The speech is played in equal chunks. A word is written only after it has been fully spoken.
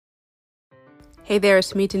Hey there,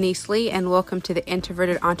 it's me, Denise Lee, and welcome to the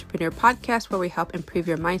Introverted Entrepreneur Podcast, where we help improve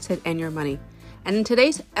your mindset and your money. And in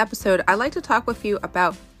today's episode, I'd like to talk with you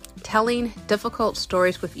about telling difficult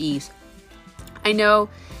stories with ease. I know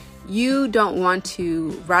you don't want to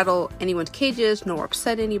rattle anyone's cages nor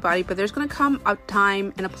upset anybody, but there's going to come a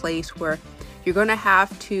time and a place where you're going to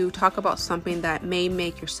have to talk about something that may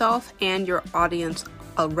make yourself and your audience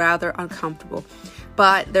rather uncomfortable.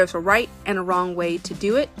 But there's a right and a wrong way to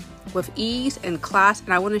do it with ease and class,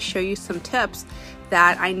 and I want to show you some tips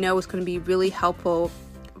that I know is going to be really helpful,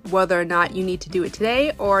 whether or not you need to do it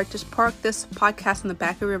today or just park this podcast in the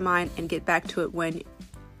back of your mind and get back to it when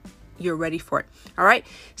you're ready for it. All right,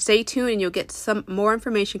 stay tuned and you'll get some more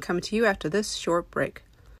information coming to you after this short break.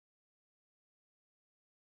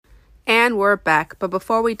 And we're back. But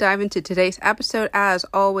before we dive into today's episode, as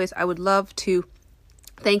always, I would love to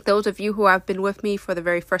thank those of you who have been with me for the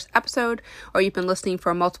very first episode, or you've been listening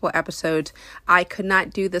for multiple episodes. I could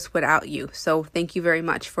not do this without you. So thank you very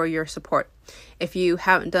much for your support. If you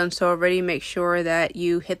haven't done so already, make sure that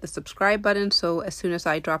you hit the subscribe button. So as soon as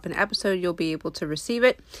I drop an episode, you'll be able to receive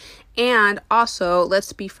it. And also,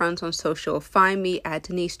 let's be friends on social. Find me at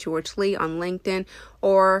Denise George Lee on LinkedIn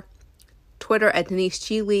or Twitter at Denise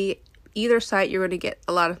G. Lee. Either site, you're going to get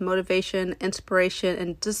a lot of motivation, inspiration,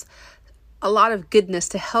 and just a lot of goodness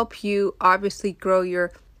to help you obviously grow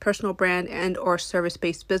your personal brand and or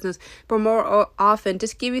service-based business, but more often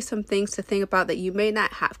just give you some things to think about that you may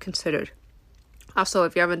not have considered. Also,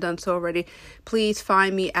 if you haven't done so already, please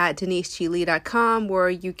find me at deniseglee.com, where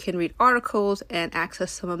you can read articles and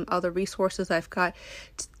access some other resources I've got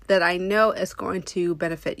that I know is going to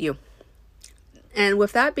benefit you. And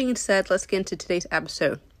with that being said, let's get into today's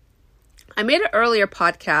episode. I made an earlier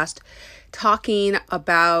podcast talking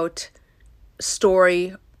about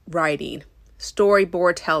story writing,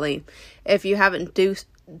 storyboard telling. If you haven't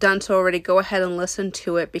done so already, go ahead and listen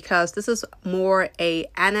to it, because this is more a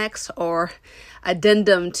annex or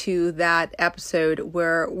addendum to that episode,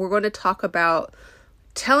 where we're going to talk about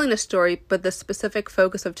telling a story, but the specific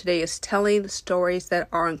focus of today is telling stories that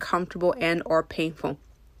are uncomfortable and or painful.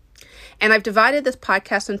 And I've divided this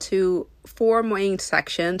podcast into 4 main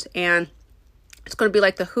sections, and it's going to be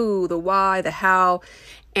like the who, the why, the how,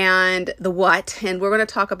 and the what, and we're going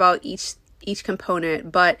to talk about each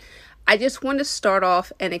component. But I just want to start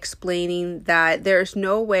off and explaining that there's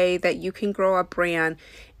no way that you can grow a brand,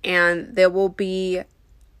 and there will be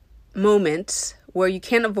moments where you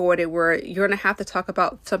can't avoid it, where you're going to have to talk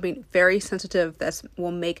about something very sensitive that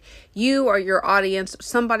will make you or your audience,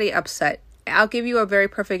 somebody, upset. I'll give you a very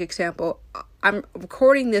perfect example. I'm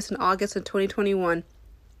recording this in August of 2021.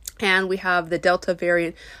 And we have the Delta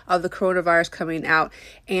variant of the coronavirus coming out,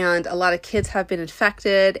 and a lot of kids have been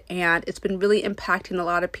infected, and it's been really impacting a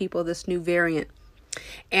lot of people, this new variant.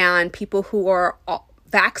 And people who are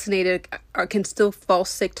vaccinated can still fall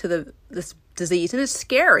sick to this disease, and it's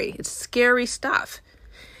scary. It's scary stuff.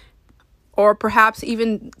 Or perhaps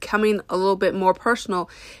even coming a little bit more personal,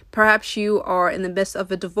 perhaps you are in the midst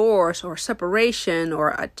of a divorce or separation, or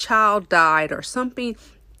a child died, or something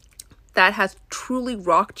that has truly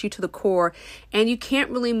rocked you to the core, and you can't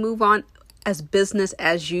really move on as business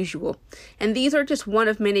as usual. And these are just one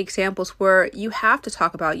of many examples where you have to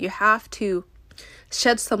talk about, you have to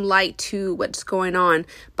shed some light to what's going on.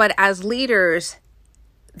 But as leaders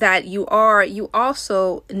that you are, you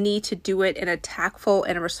also need to do it in a tactful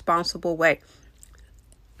and a responsible way.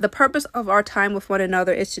 The purpose of our time with one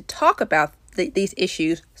another is to talk about these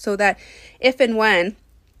issues, so that if and when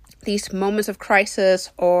these moments of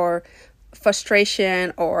crisis or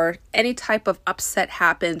frustration or any type of upset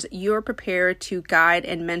happens, you're prepared to guide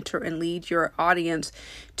and mentor and lead your audience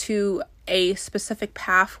to a specific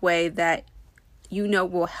pathway that you know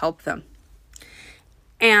will help them.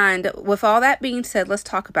 And with all that being said, let's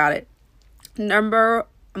talk about it. I'm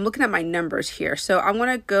looking at my numbers here. So I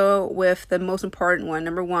want to go with the most important one.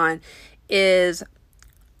 Number 1 is,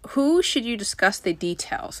 who should you discuss the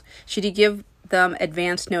details? Should you give them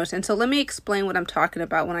advance notice? And so let me explain what I'm talking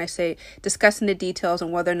about when I say discussing the details and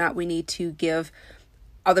whether or not we need to give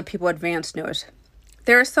other people advance notice.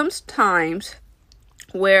 There are some times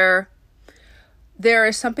where there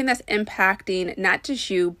is something that's impacting not just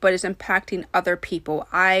you, but is impacting other people.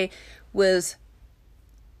 I was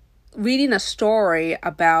reading a story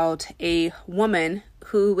about a woman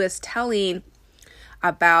who was telling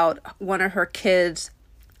about one of her kids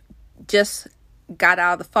just got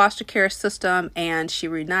out of the foster care system, and she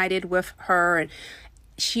reunited with her, and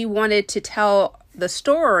she wanted to tell the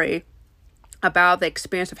story about the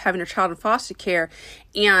experience of having her child in foster care.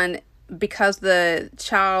 And because the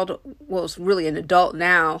child was really an adult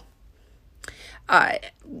now,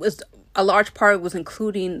 was a large part was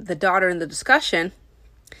including the daughter in the discussion,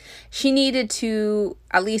 she needed to,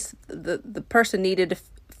 at least the person needed to,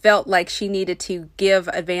 felt like she needed to give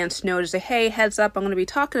advance notice, say, hey, heads up, I'm going to be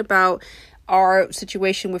talking about our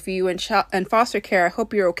situation with you in foster care. I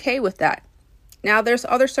hope you're okay with that. Now, there's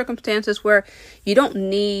other circumstances where you don't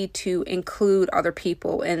need to include other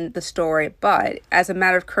people in the story, but as a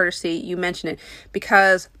matter of courtesy, you mention it,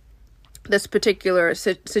 because this particular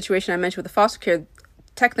situation I mentioned with the foster care,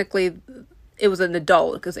 technically it was an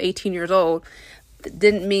adult because 18 years old,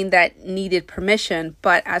 didn't mean that needed permission,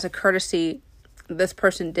 but as a courtesy, this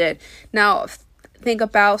person did. Now, think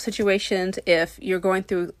about situations if you're going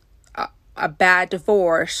through a bad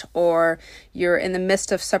divorce, or you're in the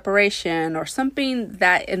midst of separation, or something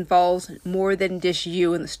that involves more than just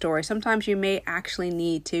you in the story. Sometimes you may actually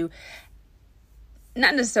need to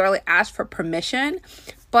not necessarily ask for permission,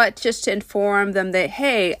 but just to inform them that,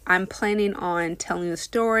 hey, I'm planning on telling the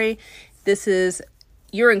story.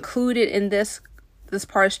 You're included in this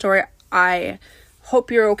part of the story. I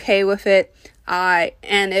hope you're okay with it.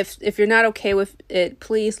 And if you're not okay with it,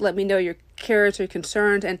 please let me know your cares or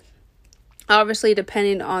concerns. And obviously,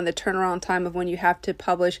 depending on the turnaround time of when you have to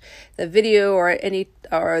publish the video or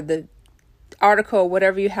the article,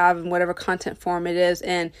 whatever you have in whatever content form it is,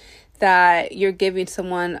 and that you're giving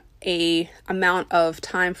someone a amount of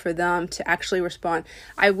time for them to actually respond.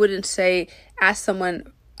 I wouldn't say ask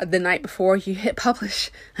someone the night before you hit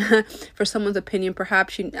publish for someone's opinion.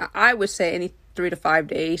 Perhaps I would say any 3 to 5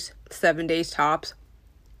 days, 7 days tops,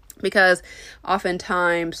 because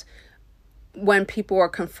oftentimes when people are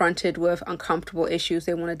confronted with uncomfortable issues,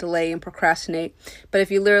 they want to delay and procrastinate. But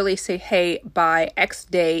if you literally say, hey, by X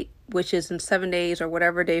date, which is in 7 days or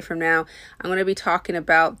whatever day from now, I'm going to be talking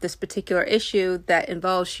about this particular issue that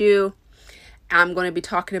involves you. I'm going to be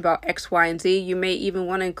talking about X, Y, and Z. You may even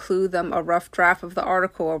want to include them a rough draft of the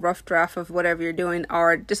article, a rough draft of whatever you're doing,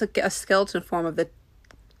 or just a skeleton form of the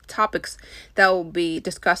topics that will be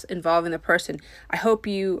discussed involving the person. I hope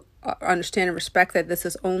you understand and respect that this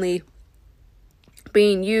is only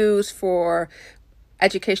being used for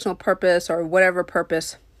educational purpose or whatever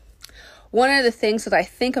purpose. One of the things that I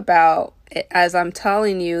think about as I'm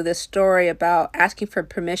telling you this story about asking for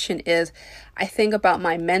permission is I think about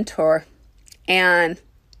my mentor, and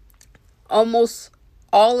almost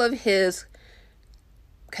all of his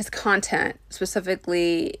content,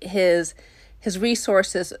 specifically his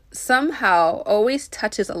resources, somehow always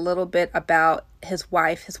touches a little bit about his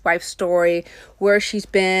wife's story, where she's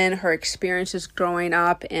been, her experiences growing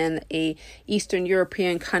up in a Eastern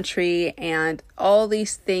European country, and all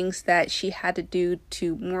these things that she had to do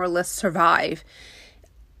to more or less survive.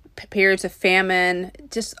 Periods of famine,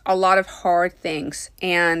 just a lot of hard things.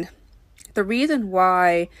 And the reason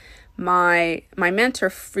why my mentor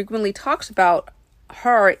frequently talks about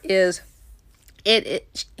her is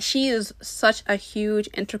she is such a huge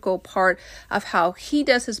integral part of how he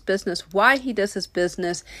does his business, why he does his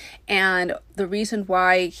business, and the reason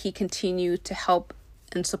why he continued to help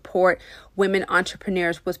and support women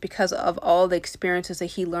entrepreneurs was because of all the experiences that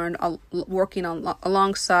he learned working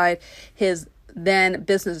alongside his then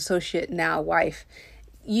business associate, now wife.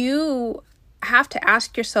 You have to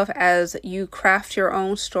ask yourself, as you craft your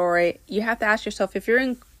own story, you have to ask yourself, if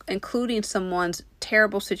you're including someone's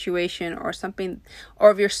terrible situation or something,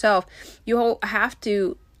 or of yourself, you have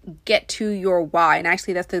to get to your why. And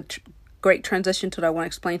actually, that's the great transition to what I want to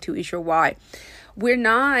explain to is your why. We're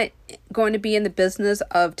not going to be in the business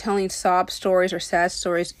of telling sob stories or sad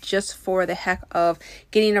stories just for the heck of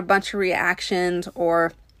getting a bunch of reactions,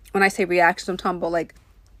 or when I say reactions, I'm talking about like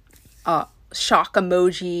shock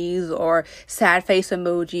emojis or sad face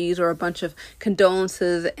emojis or a bunch of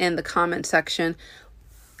condolences in the comment section.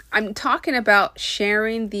 I'm talking about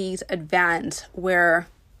sharing these events where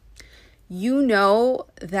you know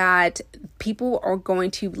that people are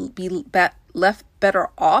going to be left better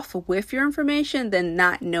off with your information than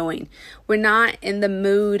not knowing. We're not in the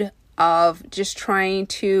mood of just trying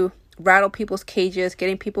to rattle people's cages,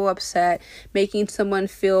 getting people upset, making someone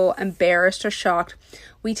feel embarrassed or shocked.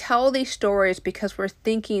 We tell these stories because we're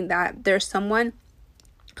thinking that there's someone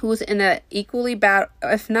who's in an equally bad,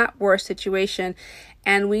 if not worse, situation,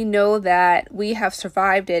 and we know that we have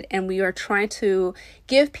survived it, and we are trying to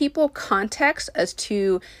give people context as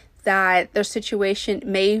to that their situation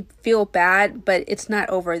may feel bad, but it's not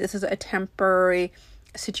over. This is a temporary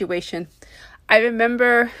situation. I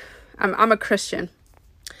remember, I'm a Christian,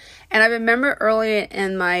 and I remember early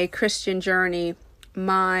in my Christian journey,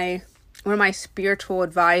 one of my spiritual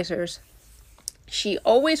advisors, she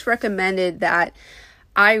always recommended that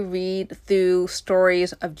I read through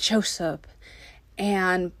stories of Joseph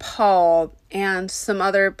and Paul and some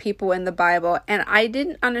other people in the Bible, and I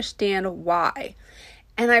didn't understand why.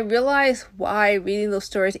 And I realized why reading those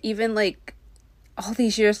stories, even like all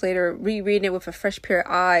these years later, rereading it with a fresh pair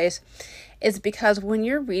of eyes, is because when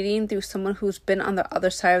you're reading through someone who's been on the other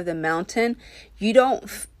side of the mountain, you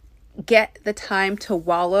don't get the time to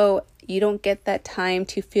wallow. You don't get that time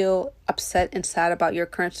to feel upset and sad about your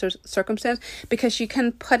current circumstance, because you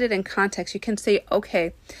can put it in context. You can say,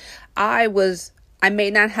 okay, I may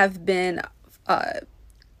not have been,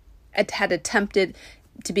 had attempted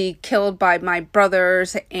to be killed by my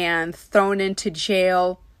brothers and thrown into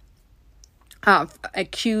jail,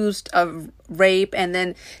 accused of rape, and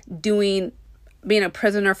then being a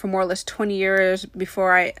prisoner for more or less 20 years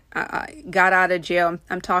before I got out of jail.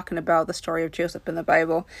 I'm talking about the story of Joseph in the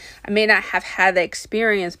Bible. I may not have had the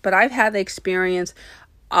experience, but I've had the experience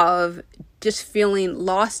of just feeling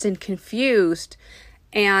lost and confused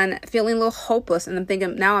and feeling a little hopeless. And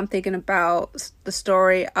I'm thinking about the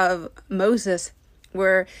story of Moses,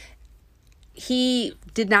 where he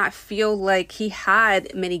did not feel like he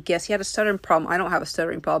had many gifts. He had a stuttering problem. I don't have a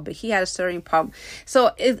stuttering problem, but he had a stuttering problem.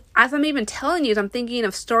 So as I'm even telling you, I'm thinking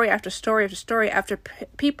of story after story after story after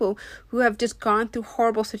people who have just gone through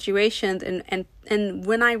horrible situations. And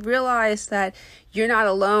when I realized that you're not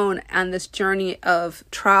alone on this journey of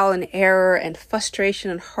trial and error and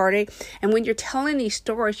frustration and heartache, and when you're telling these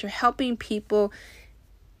stories, you're helping people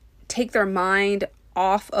take their mind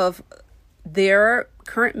off of their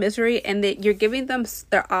current misery, and that you're giving them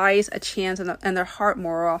their eyes a chance, and their heart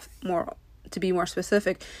more to be more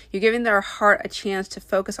specific, you're giving their heart a chance to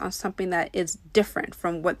focus on something that is different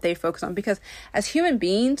from what they focus on. Because as human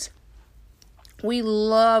beings, we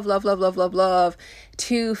love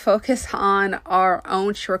to focus on our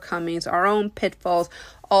own shortcomings, our own pitfalls,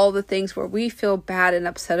 all the things where we feel bad and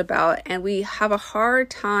upset about, and we have a hard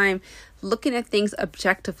time looking at things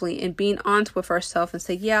objectively and being honest with ourselves and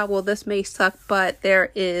say, yeah, well, this may suck, but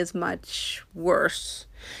there is much worse.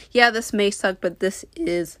 Yeah, this may suck, but this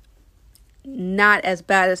is not as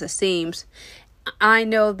bad as it seems. I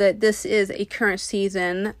know that this is a current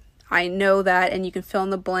season. I know that, and you can fill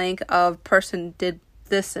in the blank of person did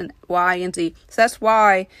this and Y and Z. So that's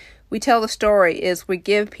why we tell the story, is we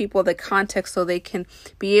give people the context so they can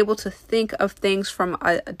be able to think of things from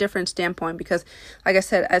a different standpoint. Because, like I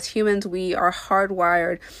said, as humans, we are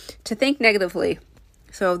hardwired to think negatively.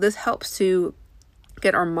 So this helps to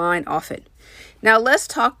get our mind off it. Now let's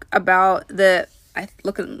talk about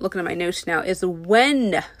looking at my notes now, is the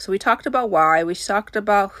when. So we talked about why, we talked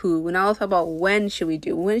about who, and now let's talk about when should we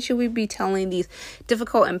do. When should we be telling these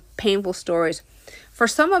difficult and painful stories? For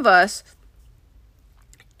some of us,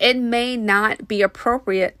 it may not be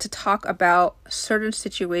appropriate to talk about certain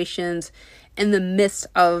situations in the midst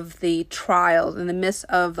of the trials, in the midst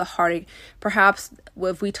of the heartache. Perhaps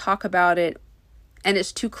if we talk about it and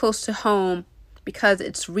it's too close to home because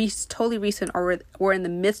it's totally recent, or we're in the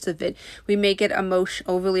midst of it, we may get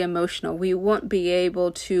overly emotional. We won't be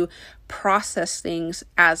able to process things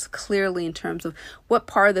as clearly in terms of what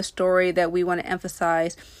part of the story that we want to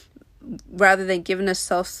emphasize, rather than giving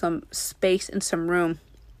ourselves some space and some room.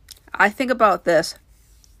 I think about this.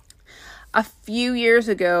 A few years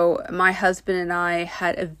ago, my husband and I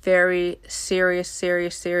had a very serious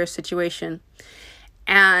situation.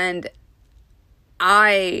 And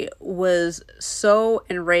I was so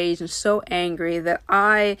enraged and so angry that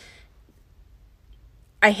I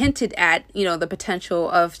hinted at, the potential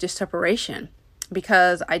of just separation,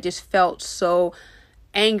 because I just felt so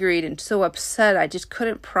angry and so upset. I just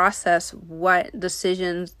couldn't process what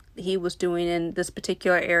decisions he was doing in this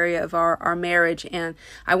particular area of our marriage, and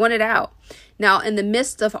I wanted out. Now, in the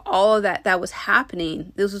midst of all of that was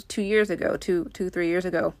happening, this was 3 years ago,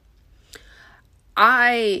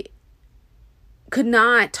 I could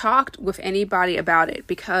not talk with anybody about it,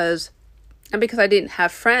 because I didn't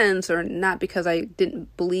have friends, or not because I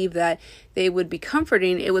didn't believe that they would be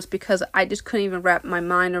comforting. It was because I just couldn't even wrap my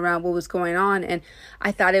mind around what was going on, and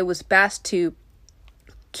I thought it was best to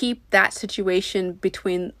keep that situation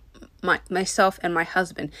between myself and my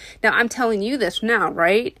husband. Now, I'm telling you this now,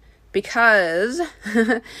 right? Because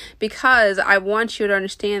I want you to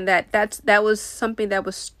understand that was something that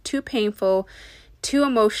was too painful, too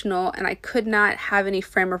emotional, and I could not have any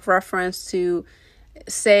frame of reference to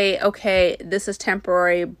say, okay, this is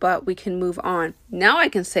temporary, but we can move on. Now I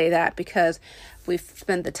can say that because we've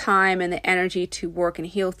spent the time and the energy to work and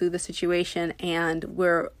heal through the situation, and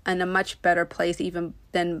we're in a much better place even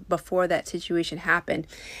than before that situation happened.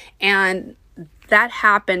 And that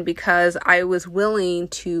happened because I was willing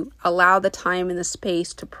to allow the time and the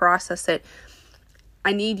space to process it.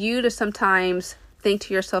 I need you to sometimes think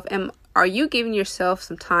to yourself, Are you giving yourself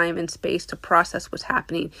some time and space to process what's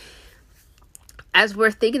happening? As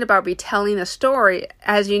we're thinking about retelling a story,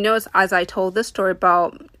 as you know, as I told this story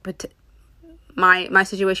about my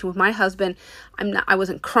situation with my husband, I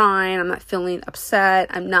wasn't crying, I'm not feeling upset,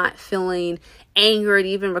 I'm not feeling angered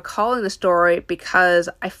even recalling the story, because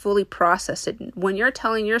I fully processed it. When you're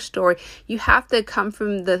telling your story, you have to come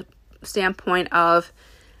from the standpoint of,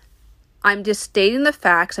 I'm just stating the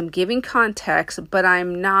facts, I'm giving context, but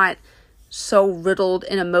I'm not so riddled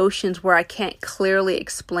in emotions where I can't clearly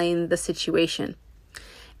explain the situation.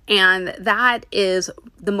 And that is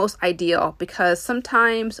the most ideal, because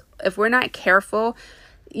sometimes if we're not careful,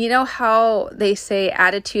 you know how they say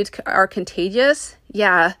attitudes are contagious?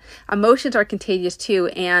 Yeah, emotions are contagious too.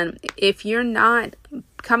 And if you're not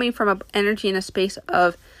coming from an energy in a space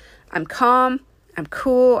of, I'm calm, I'm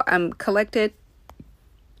cool, I'm collected,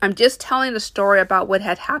 I'm just telling a story about what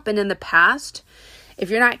had happened in the past. If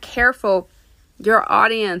you're not careful, your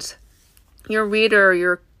audience, your reader,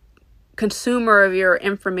 your consumer of your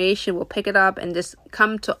information will pick it up and just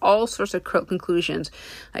come to all sorts of conclusions.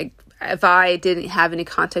 Like, if I didn't have any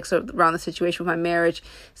context around the situation with my marriage,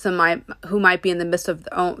 who might be in the midst of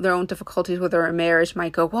their own difficulties with their marriage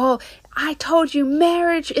might go, well, I told you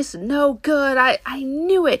marriage is no good. I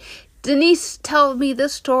knew it. Denise told me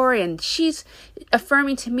this story and she's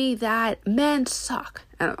affirming to me that men suck.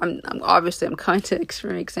 And I'm coming to an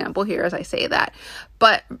extreme example here as I say that.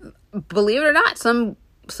 But believe it or not,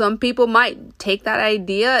 some people might take that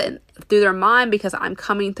idea through their mind, because I'm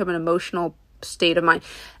coming from an emotional state of mind.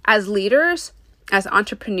 As leaders, as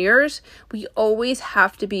entrepreneurs, we always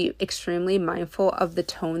have to be extremely mindful of the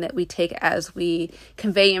tone that we take as we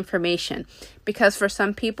convey information. Because for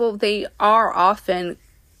some people, they are often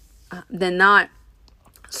than not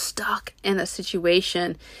stuck in a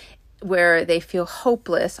situation where they feel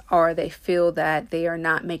hopeless, or they feel that they are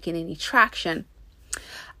not making any traction.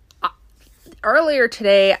 Earlier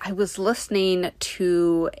today, I was listening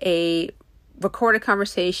to a recorded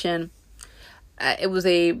conversation. It was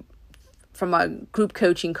from a group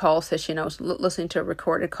coaching call session. I was listening to a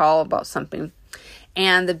recorded call about something.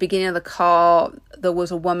 And the beginning of the call, there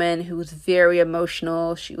was a woman who was very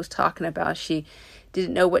emotional. She was talking about she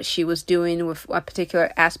didn't know what she was doing with a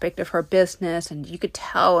particular aspect of her business. And you could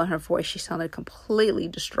tell in her voice, she sounded completely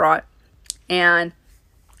distraught. And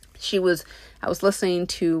I was listening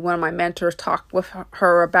to one of my mentors talk with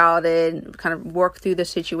her about it and kind of work through the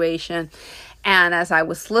situation. And as I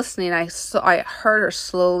was listening, I heard her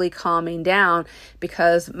slowly calming down,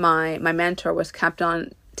 because my mentor was kept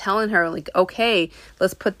on telling her, like, okay,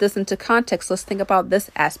 let's put this into context. Let's think about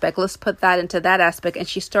this aspect. Let's put that into that aspect. And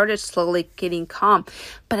she started slowly getting calm.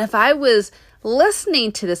 But if I was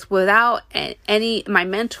listening to this without my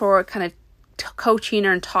mentor kind of coaching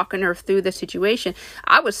her and talking her through the situation,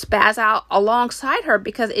 I would spaz out alongside her,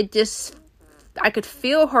 because I could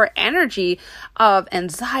feel her energy of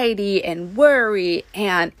anxiety and worry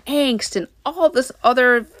and angst and all this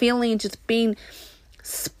other feeling just being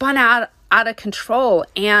spun out of control.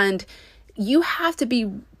 And you have to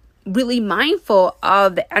be really mindful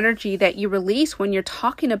of the energy that you release when you're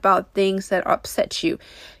talking about things that upset you.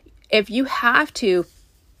 If you have to,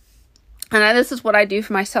 and this is what I do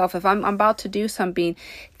for myself, if I'm about to do something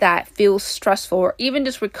that feels stressful, or even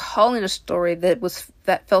just recalling a story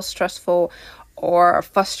that felt stressful or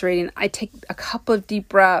frustrating, I take a couple of deep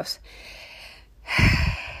breaths.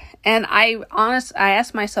 And I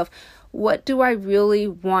ask myself, what do I really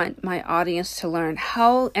want my audience to learn?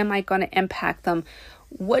 How am I going to impact them?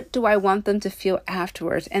 What do I want them to feel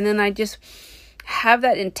afterwards? And then I just have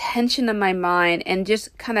that intention in my mind and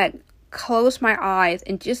just kind of close my eyes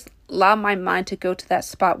and just allow my mind to go to that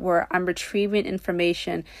spot where I'm retrieving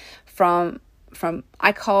information from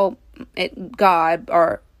I call it God,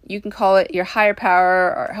 or you can call it your higher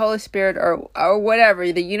power or Holy Spirit or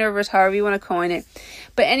whatever, the universe, however you want to coin it.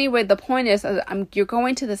 But anyway, the point is, you're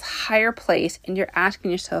going to this higher place and you're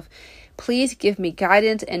asking yourself, please give me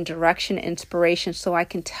guidance and direction, inspiration, so I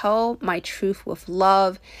can tell my truth with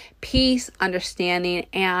love, peace, understanding,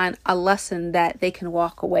 and a lesson that they can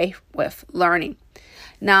walk away with learning.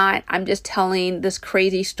 Not, I'm just telling this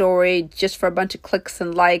crazy story just for a bunch of clicks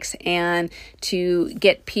and likes and to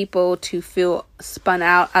get people to feel spun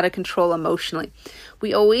out of control emotionally.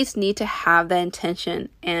 We always need to have that intention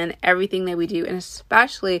in everything that we do, and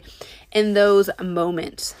especially in those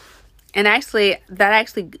moments. And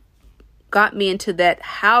that got me into that,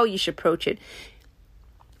 how you should approach it.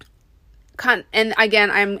 And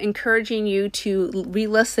again, I'm encouraging you to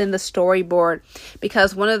re-listen the storyboard,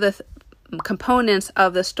 because one of the components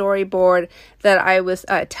of the storyboard that I was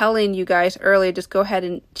telling you guys earlier, just go ahead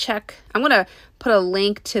and check. I'm going to put a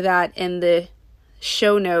link to that in the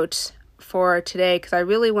show notes for today because I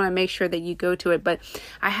really want to make sure that you go to it. But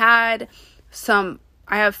I have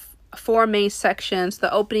 4 main sections: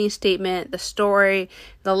 the opening statement, the story,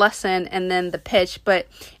 the lesson, and then the pitch. But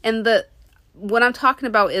what I'm talking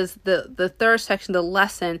about is the third section, the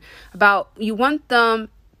lesson, about you want them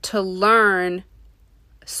to learn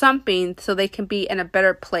something so they can be in a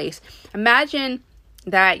better place. Imagine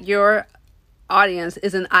that your audience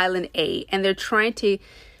is in island A and they're trying to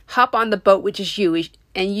hop on the boat, which is you,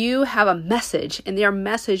 and you have a message, and their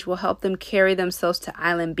message will help them carry themselves to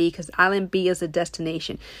island B, because island B is a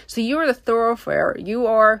destination. So you are the thoroughfare.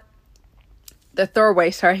 You're the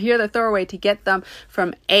thoroughway to get them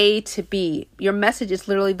from A to B. Your message is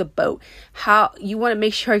literally the boat. How you want to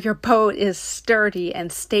make sure your boat is sturdy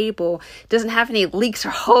and stable, doesn't have any leaks or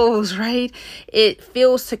holes, right? It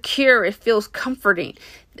feels secure, it feels comforting,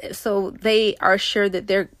 so they are sure that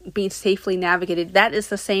they're being safely navigated. That is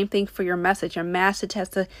the same thing for your message. Your message has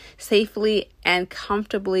to safely and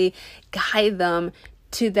comfortably guide them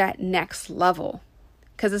to that next level,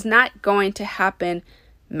 because it's not going to happen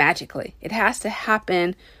magically. It has to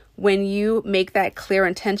happen when you make that clear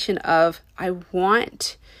intention of, I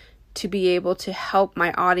want to be able to help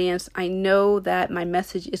my audience. I know that my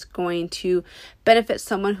message is going to benefit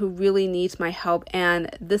someone who really needs my help, and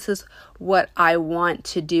this is what I want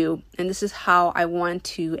to do, and this is how I want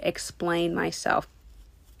to explain myself.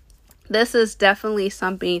 This is definitely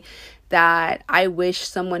something that I wish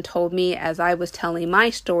someone told me as I was telling my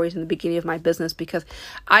stories in the beginning of my business, because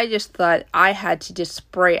I just thought I had to just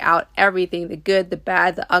spray out everything, the good, the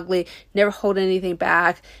bad, the ugly, never hold anything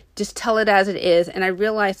back, just tell it as it is. And I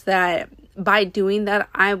realized that by doing that,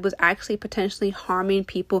 I was actually potentially harming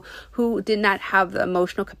people who did not have the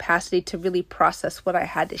emotional capacity to really process what I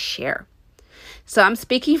had to share. So I'm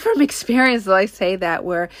speaking from experience when I say that,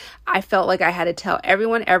 where I felt like I had to tell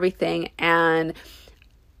everyone everything and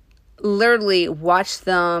literally watch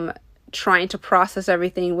them trying to process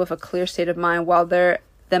everything with a clear state of mind while they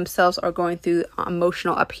themselves are going through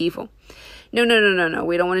emotional upheaval. No.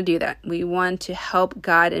 We don't want to do that. We want to help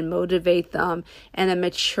guide and motivate them in a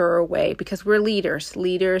mature way, because we're leaders.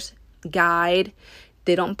 Leaders guide.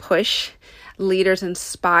 They don't push. Leaders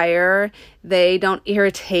inspire. They don't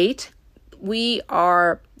irritate. We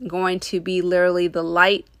are going to be literally the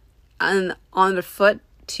light on the foot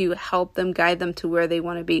to help them, guide them to where they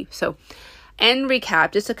want to be. So, and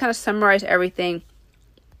recap, just to kind of summarize everything.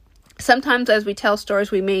 Sometimes as we tell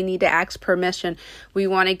stories, we may need to ask permission. We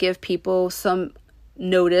want to give people some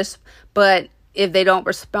notice, but if they don't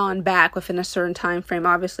respond back within a certain time frame,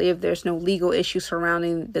 obviously if there's no legal issues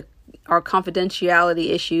surrounding our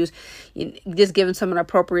confidentiality issues, just giving someone an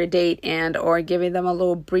appropriate date or giving them a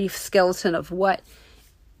little brief skeleton of what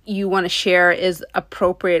you want to share is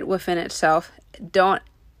appropriate within itself. Don't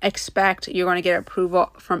expect you're going to get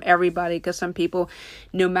approval from everybody, because some people,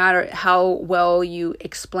 no matter how well you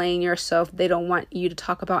explain yourself, they don't want you to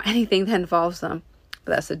talk about anything that involves them.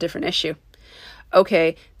 But that's a different issue.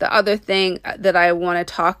 Okay, the other thing that I want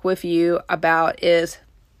to talk with you about is,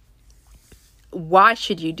 why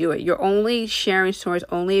should you do it? You're only sharing stories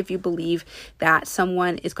only if you believe that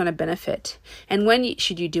someone is going to benefit. And when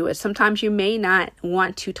should you do it? Sometimes you may not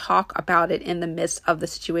want to talk about it in the midst of the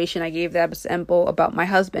situation. I gave that example about my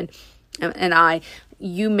husband and I.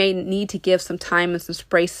 You may need to give some time and some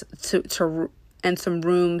space and some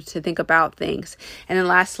room to think about things. And then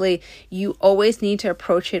lastly, you always need to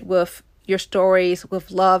approach it with your stories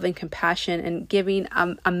with love and compassion, and giving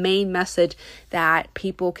a main message that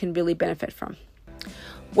people can really benefit from.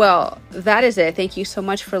 Well, that is it. Thank you so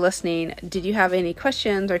much for listening. Did you have any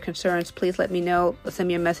questions or concerns? Please let me know. Send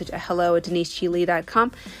me a message at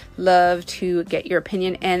hello@deniseglee.com. Love to get your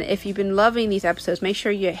opinion. And if you've been loving these episodes, make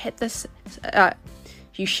sure you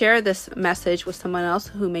you share this message with someone else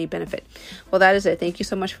who may benefit. Well, that is it. Thank you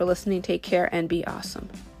so much for listening. Take care and be awesome.